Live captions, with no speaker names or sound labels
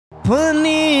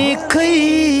پنی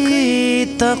کئی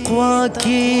تقوی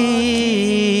کی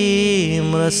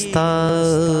مرستا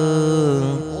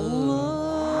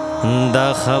دا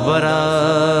خبره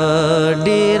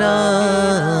ډیره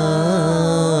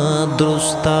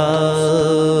درستا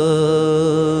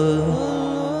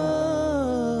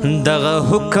دغه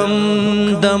حکم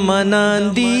د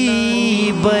مناندی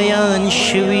بیان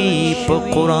شوی په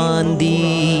قرآن دی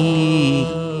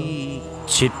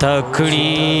چې تا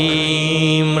کړي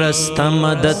مرسته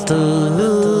مدد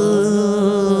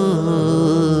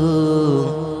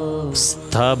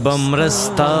ستا به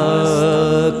مرسته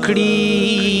کړي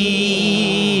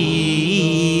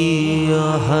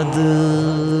احد.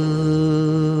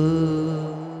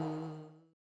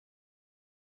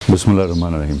 بسم الله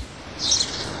الرحمن الرحیم.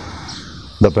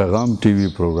 د پیغام ټي وي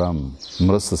پروګرام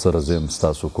مرسته سره زم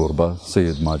تاسو کوربه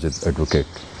سید ماجد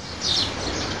ایډووکیټ.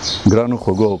 ګرانو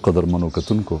خوږو او قدرمنو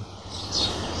کتونکو،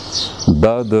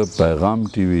 دا د پیغام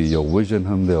ټي وي یو ویژن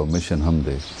هم دی او میشن هم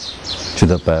دی چې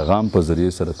د پیغام په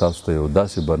ذریعه سره تاسو ته یو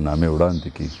داسې برنامه وړاندې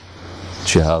کړي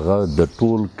چې هغه د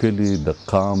ټول کلي د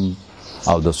قام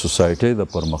او د سوسایټۍ د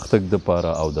پرمختګ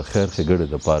دپاره او د خیر ښېګړې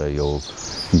دپاره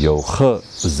یو ښه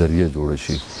ذریعه جوړه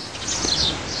شي.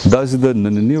 داسې د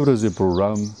نننۍ ورځې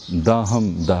پروګرام دا هم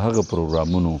د هغه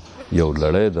پروګرامونو یو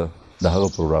لړۍ ده، د هغه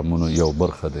پروګرامونو یو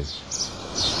برخه دی.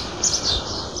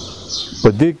 په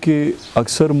دې کې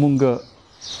اکثر مونږ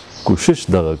کوشش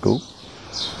دغه کوو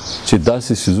چې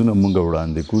داسې څیزونه مونږ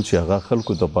وړاندې کوو چې هغه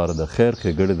خلکو دپاره د خیر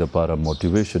ښېګړې دپاره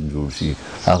موټیویشن جوړ شي،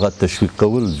 هغه تشویق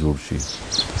کول جوړ شي.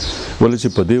 ولې چې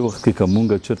په دې وخت کې که مونږ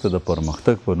چېرته د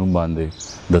پرمختګ په نوم باندې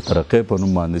د ترقۍ په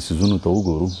نوم باندې څیزونو ته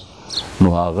وګورو، نو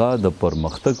هغه د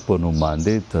پرمختګ په نوم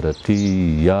باندې ترقي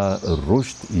یا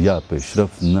رشد یا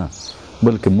پیشرفت نه،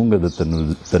 بلکې مونږ د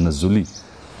تنزلي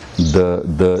د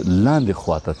لاندې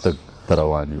خواته تګ ته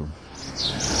روان یو.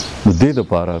 نو دې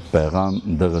دپاره پیغام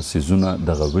دغه څیزونه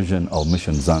دغه ویژن او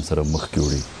میشن ځان سره مخکې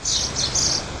وړي.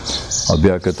 او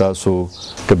بیا که تاسو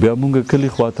که بیا مونږ کلي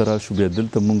خواته راشو، بیا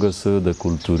دلته مونږ څه د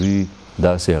کلتوري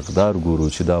داسې اقدار ګورو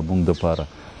چې دا مونږ دپاره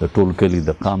د ټول کلي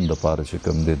د قام دپاره چې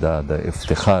کوم دی دا د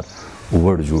افتخار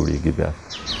وړ جوړیږي. بیا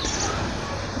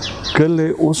کلی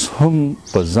اوس هم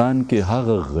په ځان کې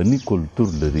هغه غني کلتور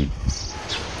لري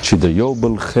چې د یو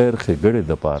بل خیر ښېګړې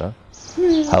دپاره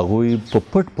هغوی په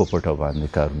پټه باندې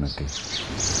کارونه کوي.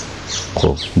 خو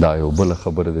دا یو بله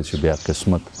خبره ده چې بیا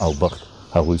قسمت او بخت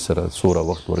هغوی سره څوره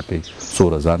وخت ورکوي،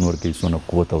 څوره ځان ورکوي، څونه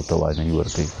قوت او توانایي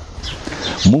ورکوي.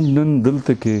 موږ نن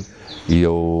دلته کې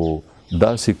یو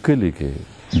داسې کلي کې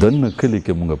دننه کلي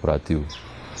کې مونږ پراته یو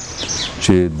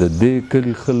چې د دې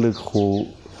کلي خلک خو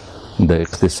د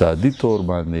اقتصادي طور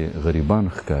باندې غریبان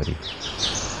ښکاري،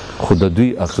 خو د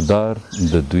دوی اقدار،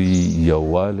 د دوی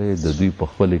یووالی، د دوی په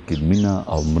خپله کې مینه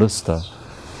او مرسته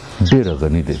ډېره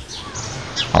غني دی.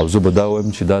 او زه به دا وایم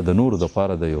چې دا د نورو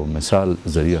دپاره د یو مثال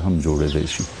ذریعه هم جوړېدی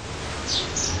شي.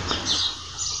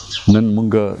 نن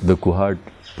مونږ د کوهاټ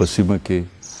په سیمه کې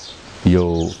یو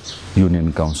یونین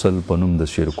کونسل په نوم د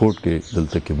شیرکوټ کې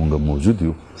دلته کې مونږ موجود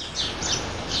یو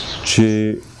چې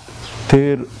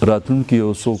تیر راتلونکي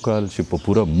یو څو کال چې په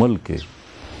پوره ملک کې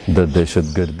د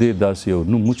دهشتګردۍ داسې یو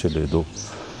نوم وچلېدو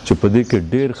چې په دې کې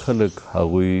ډېر خلک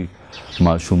هغوی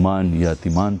ماشومان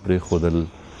یتیمان پرېښودل،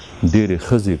 ډېرې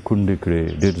ښځې کونډې کړې،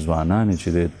 ډېر ځوانان یې چې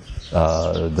دی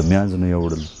د منځ نه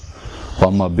یوړل. خو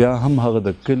اما بیا هم هغه د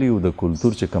کلي او د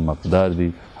کلتور چې کوم اقدار دي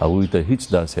هغوی ته هیڅ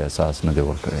داسې احساس نه دی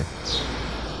ورکړی.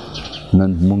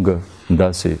 نن مونږ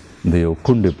داسې د یو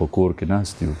کونډې په کور کې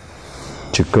ناست یو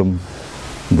چې کوم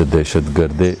د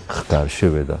دهشتګردۍ ښکار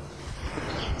شوې ده.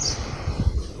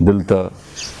 دلته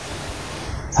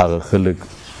هغه خلک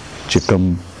چې کوم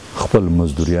خپل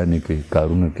مزدوریانې کوي،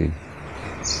 کارونه کوي،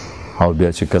 او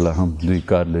بیا چې کله هم دوی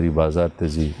کار لري بازار ته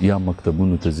ځي یا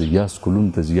مکتبونو ته ځي یا سکولونو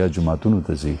ته ځي یا جوماتونو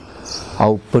ته ځي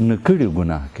او په نکړې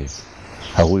ګناه کې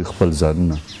هغوی خپل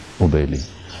ځانونه وبایلي.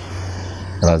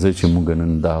 راځئ چې موږ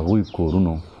نن د هغوی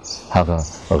کورونو هغه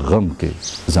غم کې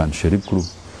ځان شریک کړو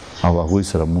او هغوی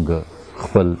سره موږ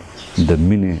خپل د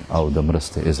مینې او د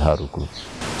مرستې اظهار وکړو.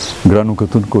 ګرانو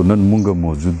کتونکو، نن موږ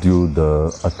موجود یو د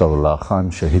عطاالله خان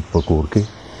شهید په کور کې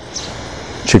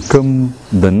چې کوم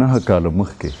د 9 کاله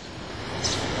مخکې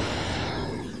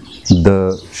د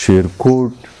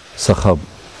شیرکوټ څخه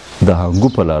د هنګو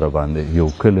په لاره باندې یو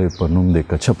کلی په نوم د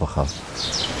کچه پخه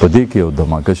په دې کې یو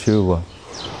دماکه شوې وه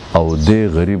او دی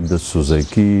غریب د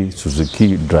سوزوکي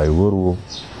ډرایور و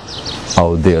او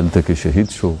دی هلته کې شهید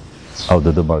شو او د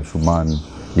ده ماشومان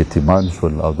یتیمان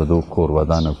شول او د ده کور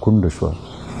ودانه کونډه شوه.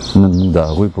 نن موږ د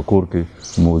هغوی په کور کې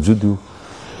موجود یو.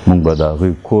 موږ به د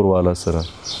هغوی کور والا سره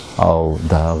او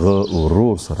د هغه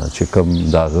ورور سره چې کوم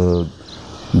د هغه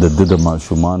د ده د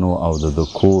ماشومانو او د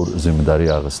کور ذمهداري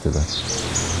اخیستې ده.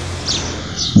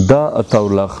 دا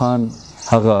عطاالله خان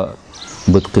هغه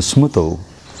بدقسمته و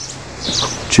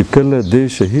چې کله دی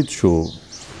شهید شو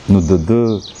نو د ده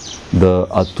د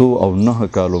 8 او 9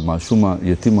 کالو ماشومه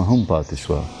یتیمه هم پاتې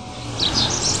شوه.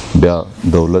 بیا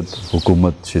دولت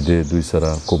حکومت چې دی دوی سره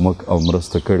کومک او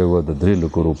مرسته کړې وه د 3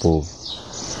 لکو روپو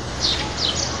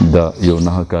د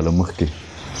 1 کاله مخکې،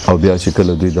 او بیا چې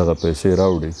کله دوی دغه پیسې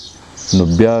راوړي نو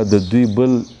بیا د دوی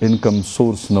بل انکم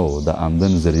سورس نه و، د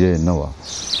آمدن ذریعه نه وه.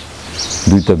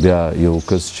 دوی ته بیا یو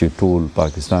کس چې ټول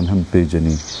پاکستان هم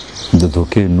پیژني د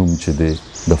دوکې نوم چې دی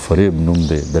د فریب نوم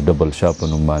دی د ډبل شا په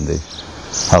نوم باندې،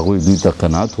 هغوی دوی ته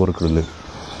قناعت ورکړل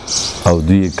او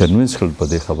دوی یې کنوینس کړل په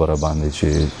دې خبره باندې چې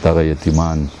دغه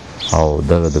یتیمان او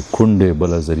دغه د کونډې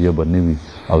بله ذریعه به نه وي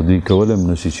او دوی کولی هم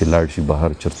نشي چې لاړ شي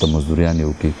بهر چېرته مزدوریانې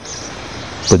وکړي.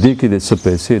 په دې کې د څه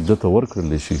پیسې ده ته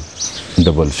ورکړلی شي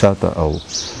ډبل شا ته، او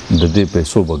د دې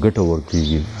پیسو به ګټه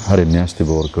ورکېږي، هرې میاشتې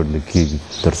به ورکړلی کېږي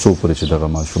تر څو پورې چې دغه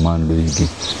ماشومان لویږي،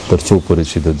 تر څو پورې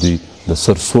چې د دوی د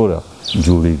سر سوره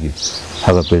جوړیږي.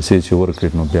 هغه پیسې چې ورکړې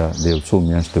نو بیا د یو څو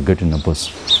میاشتو ګټې نه پس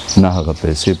نه هغه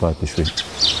پیسې پاتې شوې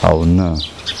او نه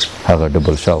هغه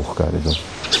ډبل شا وښکارېدو.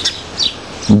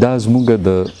 دا زموږ د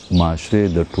معاشرې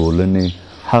د ټولنې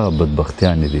هغه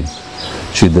بدبختیانې دي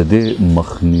چې د دې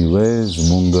مخنیوی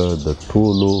زموږ د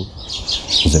ټولو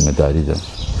ذمهداري ده،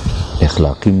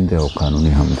 اخلاقي هم دی او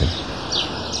قانوني هم دی.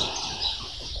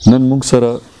 نن موږ سره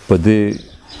په دې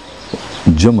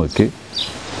جمع کې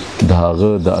د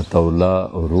هغه د عطاالله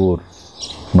ورور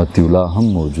مطیع الله هم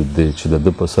موجود دی چې د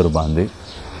ده په سر باندې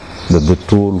د ده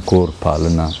ټول کور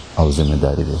پالنه او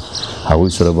ذمهداري دی.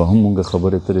 هغوی سره به هم موږ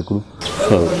خبرې اترې کړو.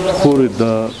 خورې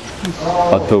دا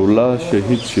عطاالله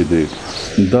شهید چې دی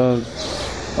دا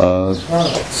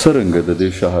څرنګه د دې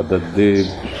شهادت دی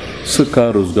څه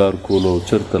کار روزګار کولو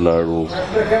چېرته لاړو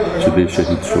چې دی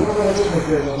شهید شو؟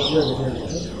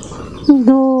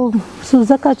 دو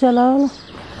سوزه کچلاوله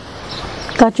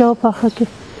کچاو پخه کې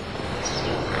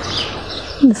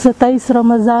 27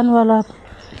 رمضان والا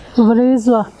ورځ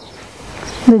وه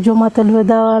د جمعة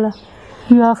الوداع والا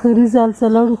یو آخري ځل څه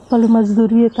لړو خپلې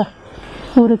مزدورۍ ته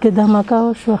وره کې دمکه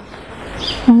وشوه.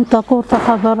 موږ ته کور ته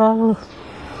خبر راغلو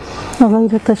هغوی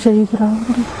راته شهید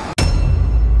راوړل.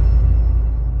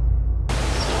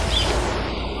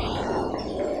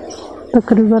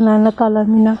 تقریبا 9 کاله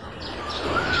مینه.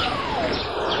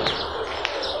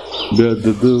 بیا د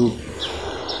ده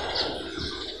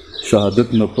شهادت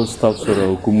نه پس تاسو سره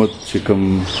حکومت چې کوم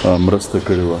مرسته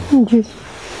کړې وه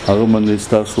هغه باندې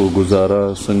ستاسو ګزاره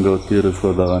څنګه تېره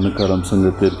شوه؟ دغه نه کار هم څنګه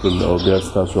تېر کړل او بیا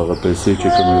ستاسو هغه پیسې چې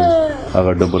کومې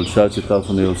هغه ډبل شا چې تاسو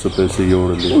نه یو څه پیسې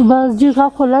یوړلې؟ بس جي هغه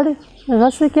خو لړې هغه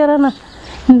څه کړه نه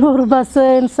نور بس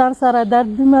انسان سره درد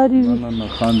بیماري وي. نه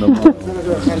خانده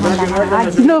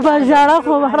نو بس ژړه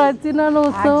خو به راځي نه نو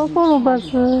څه وکړو بس.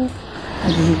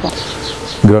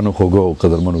 ګرانو خوږو او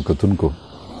قدرمنو کتونکو،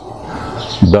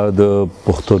 دا د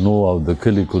پښتنو او د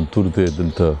کلي کلتور دی.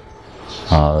 دلته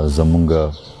زمونږ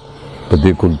په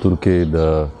دې کلتور کې د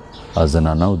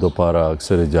زنانو دپاره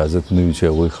اکثر اجازت نه وي چې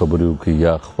هغوی خبرې وکړي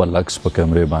یا خپل عکس په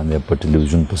کیمرې باندې په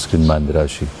ټلویزیون په سکرین باندې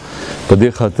راشي. په دې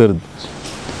خاطر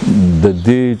د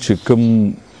دې چې کوم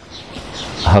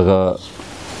هغه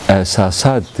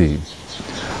احساسات دي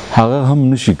هغه هم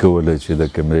نشي کولی چې د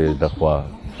کیمرې لخوا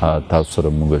تاسو سره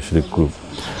موږ شریک کړو.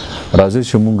 راځئ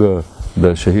چې موږ د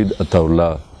شهید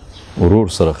عطاالله ورور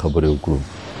سره خبرې وکړو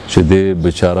چې دی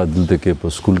بیچاره دلته کې په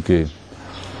سکول کې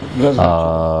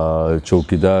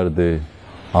چوکیدار دی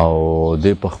او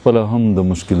دی په خپله هم د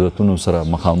مشکلاتونو سره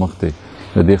مخامخ دی.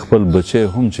 د دې خپل بچی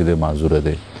هم چې دی معذوره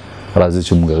دی. راځئ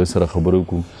چې موږ هغې سره خبرې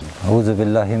وکړو. اعوذ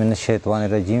بالله من الشیطان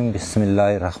الرجیم بسم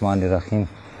الله الرحمن الرحیم.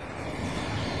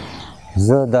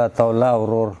 زه د عطاالله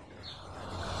ورور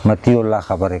مطیع الله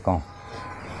خبرې کوم.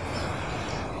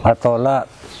 عطاالله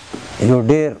یو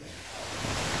ډېر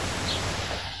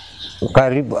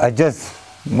قریب عجز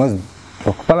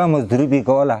خپله مزدوري به یې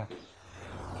کوله.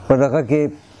 په دغه کې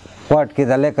کوټ کې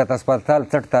د لیکت اسپتال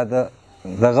څټ ته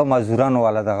دغه مزدورانو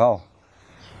والا دغه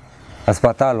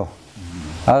اسپتال و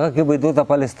هغه کې به یې دو ته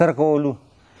پلستر کولو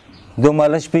دو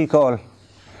مالش به یې کول.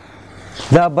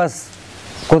 دا بس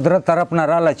قدرت طرف نه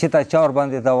راله چې تا چا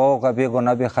ورباندې دوا وکړه بې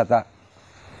ګناه بې خطا.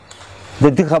 د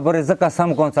دې خبرې زه قسم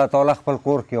کوم چې عطاالله خپل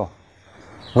کور کې و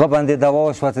هغه باندې دوا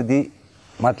وشوه چې دې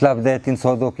مطلب دی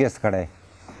 302 کیس کړی.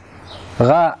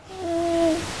 هغه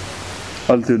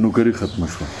هلته نوکري ختمه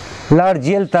شوه. لاړ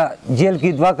جیل ته. جیل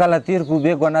کې 2 کاله تېر کړو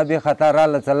بې ګناه بې خطا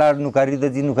راله چې لاړ نوکري د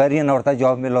دې نوکري نه ورته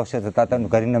جواب میلاو شه چې تا ته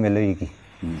نوکري نه میلویږي.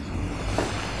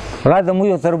 هغه زموږ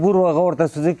یو تربور و هغه ورته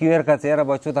سوزکي ویل که چې یاره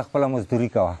بچو ته خپله مزدوري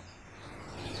کوه.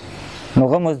 نو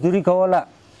هغه مزدوري کوله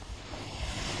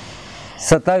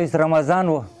 27 رمضان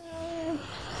و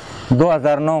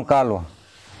 2009 کال و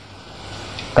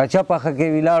کچا پخه کې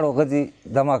ویلاړو غځي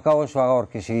دماکه وشوه هغه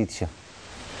ورکې شهید شه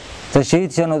ته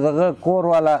شهید شه نو دغه کور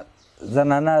والا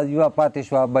زنانه یوه پاتې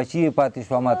شوه بچي یې پاتې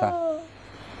شوه ماته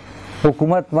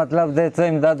حکومت مطلب دی څه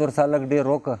امداد ورسره لږ ډېر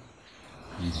وکړه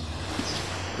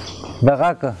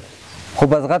دغه که خو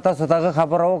بس هغه تاسو ته هغه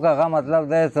خبره وکړه هغه مطلب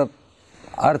دی څه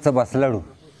هر څه بس لړو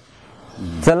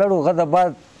څه لړو هغه د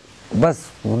بعد بس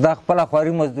دا خپله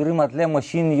خواري مزدوري مطلب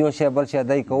مشین یو شی بل شی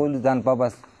دی کولو ځان په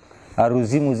بس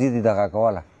روزي موزي دي دغه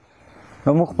کوله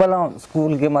نو موږ خپله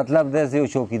سکول کې مطلب دی زه یو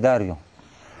چوکیدار یم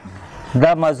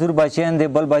دا معذور بچیان دی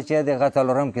بل بچی دی هغه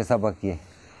څلورم کې سبق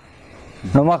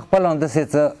یې نو ما خپله همداسې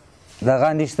څه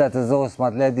دغه نشته ته زه اوس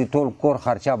مطلب دی ټول کور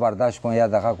خرچه برداشت کوم یا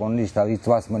دغه کوم نشته هېڅ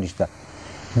واس مه نشته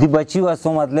دی بچي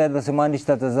واسو مطلب داسې ما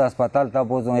نشته ته زه هسپتال ته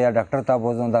بوځم یا ډاکټر ته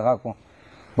بوځم دغه کوم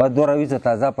بس دوه رویځه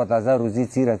تازه په تازه روزي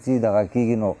څیره څي دغه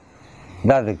کېږي نو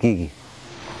دا د کېږي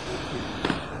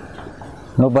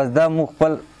نو بس دا موږ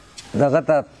خپل دغه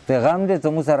ته پیغام دی چې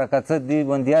موږ سره که څه دي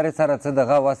بندیارې سره څه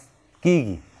دغه وس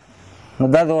کېږي نو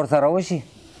دا د ورسره وشي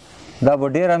دا به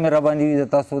ډېره مهرباني وي د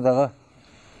تاسو دغه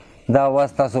دا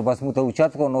وس تاسو بس موږ ته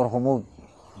اوچت کړو نور خو موږ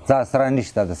څه سره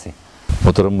نشته داسې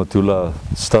محترم مطیع الله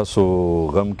ستاسو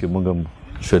غم کې موږ هم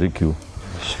شریک یو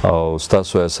او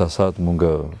ستاسو احساسات موږ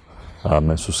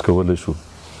محسوس کولی شو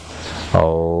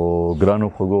او ګرانو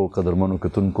خوږو قدرمنو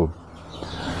کتونکو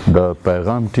د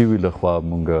پیغام ټي وي لخوا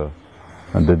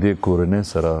موږ د دې کورنۍ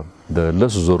سره د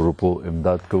 10,000 روپو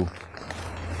امداد کوو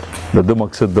د ده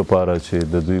مقصد دپاره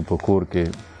چې د دوی په کور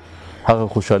کې هغه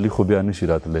خوشحالي خو بیا نشي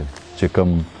راتلی چې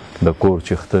کم د کور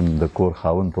چښتن د کور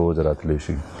خاوند په وجه راتلی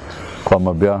شي خو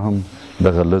اما بیا هم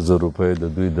دغه 10,000 روپۍ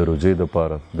د دوی د روژې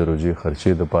دپاره د روژې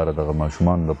خرچې دپاره دغه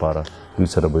ماشومانو دپاره دوی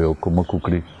سره به یو کومک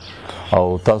وکړي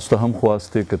او تاسو ته هم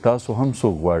خواست دی که تاسو هم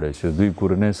څوک غواړئ چې دوی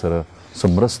کورنۍ سره څه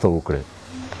مرسته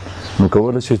وکړئ نو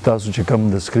کولی شئ تاسو چې کم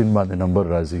د سکرین باندې نمبر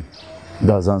راځي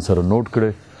دا ځان سره نوٹ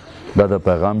کړئ دا د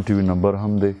پیغام ټي وي نمبر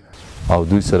هم دی او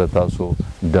دوی سره تاسو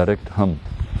ډایرکټ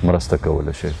هم مرسته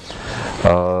کولی شئ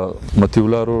مطیع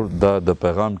الله ورور دا د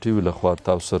پیغام ټي وي لخوا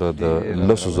تاسو سره د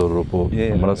 10,000 روپو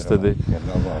مرسته دی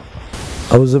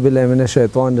اعوذ باللہ من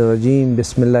الشیطان الرجیم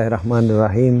بسم اللہ الرحمن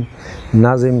الرحیم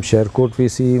ناظم شهرکوټ وی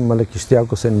سی ملک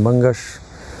اشتیاق حسین منگش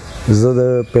زه د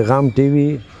پیغام ټي وي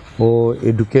او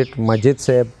ایډووکیټ ماجد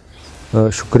صاحب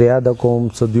شکریہ ادا کوم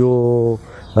چې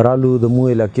دیو رالو د مو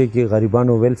علاقې کې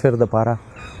غریبانو ویلفیر دپاره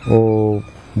او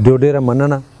دیو ډېره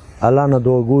مننه الله نه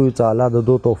دعا کوو چې الله د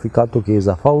دو توفیقاتو کې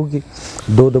اضافه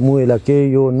وکړي دو د مو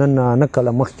علاقې یو نن نه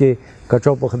کله مخکې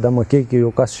کچو په خدمکې کې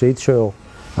یو کس شهید شوی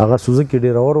هغه سوزکي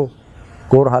ډېرور و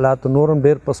کور حالات نورم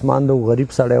ډېر پسماند و غریب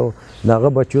سړی و د هغه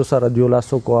بچیو سره دیو لاس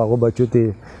وکړو هغه بچیو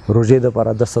ته روژې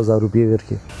دپاره 10,000 روپۍ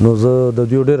ورکړي نو زه د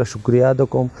دیو ډېره شکریه ادا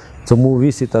کوم چې مو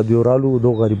ویسي ته دیو رالو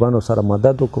دو غریبانو سره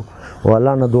مدد وکړو او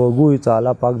الله نه دعا کوو چې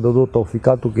الله پاک د دو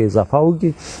توفیقاتو کې اضافه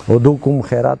وکړي او دو کوم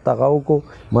خیرات هغه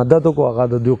وکړو مدد وکړو هغه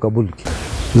د دیو قبول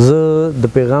کړي زه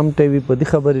د پیغام ټي وي په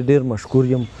دې خبرې ډېر مشکور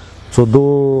یم چې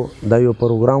دو دا یو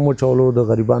پروګرام وچولو د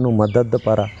غریبانو مدد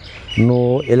دپاره نو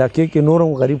علاقې کې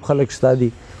نورم غریب خلک شته دي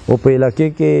او په علاقې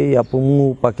کې یا په مو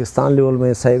پاکستان لیول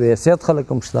میں صاحب حیثیت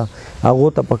خلک هم شته هغو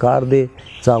ته پکار دی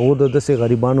چې هغو د داسې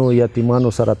غریبانو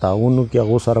یتیمانو سره تعاون وکړي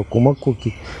هغو سره کومک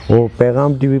وکړي او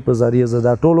پیغام ټي وي په ذریعه زه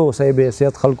دا ټولو صاحب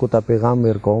حیثیت خلکو ته پیغام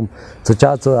ورکوم چې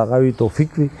چا څه هغه وي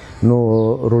توفیق وي نو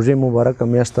روژې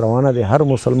مبارکه میاشت روانه دی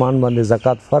هر مسلمان باندې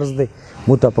زکات فرض دی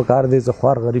مو ته پکار دی چې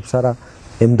خوار غریب سره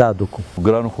امداد وکړو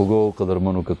ګرانو خوږو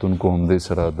قدرمنو کتونکو همدې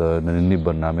سره د نننۍ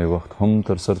برنامې وخت هم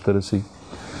تر سرته رسي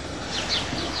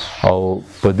او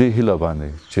په دې هیله باندې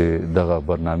چې دغه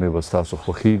برنامې به ستاسو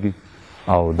خوښیږي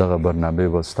او دغه برنامې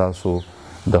به ستاسو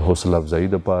د حوصله افزایي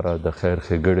دپاره د خیر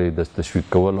ښېګړې د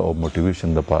تشویق کول او موټیویشن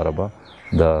دپاره به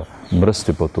د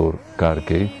مرستې په طور کار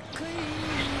کوي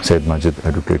سید ماجد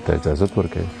ایډووکیټ ته اجازت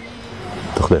ورکوي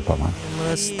د خدای په امان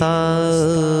مرسته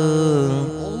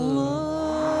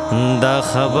دا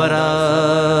خبره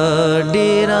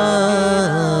ډیره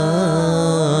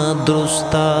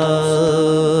درسته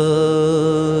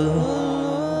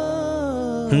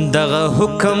دغه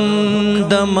حکم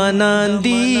د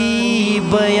مناندی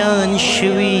بیان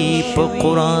شوی په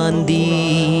قرآن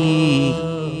دی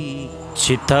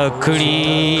چې تا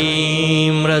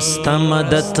کړي مرسته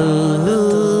مدد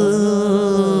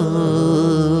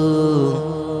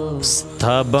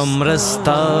ستا به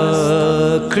مرسته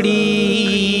کړي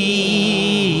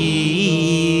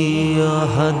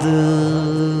احد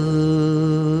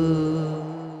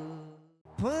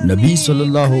نبی صلی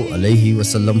الله علیه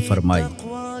وسلم فرمایي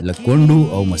لکوندو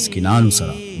او مسکینانو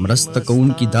سره مرسته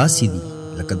کوونکي داسې دي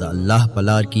لکه د الله په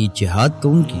لار کې جهاد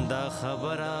کوونکي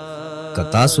که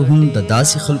تاسو هم د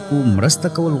داسې خلقو مرسته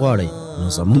کول غواړئ نو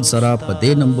زمونږ سره په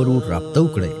دې نمبرو رابطه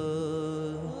وکړئ.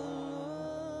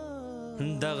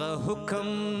 دغه حکم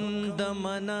د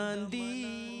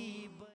مناندي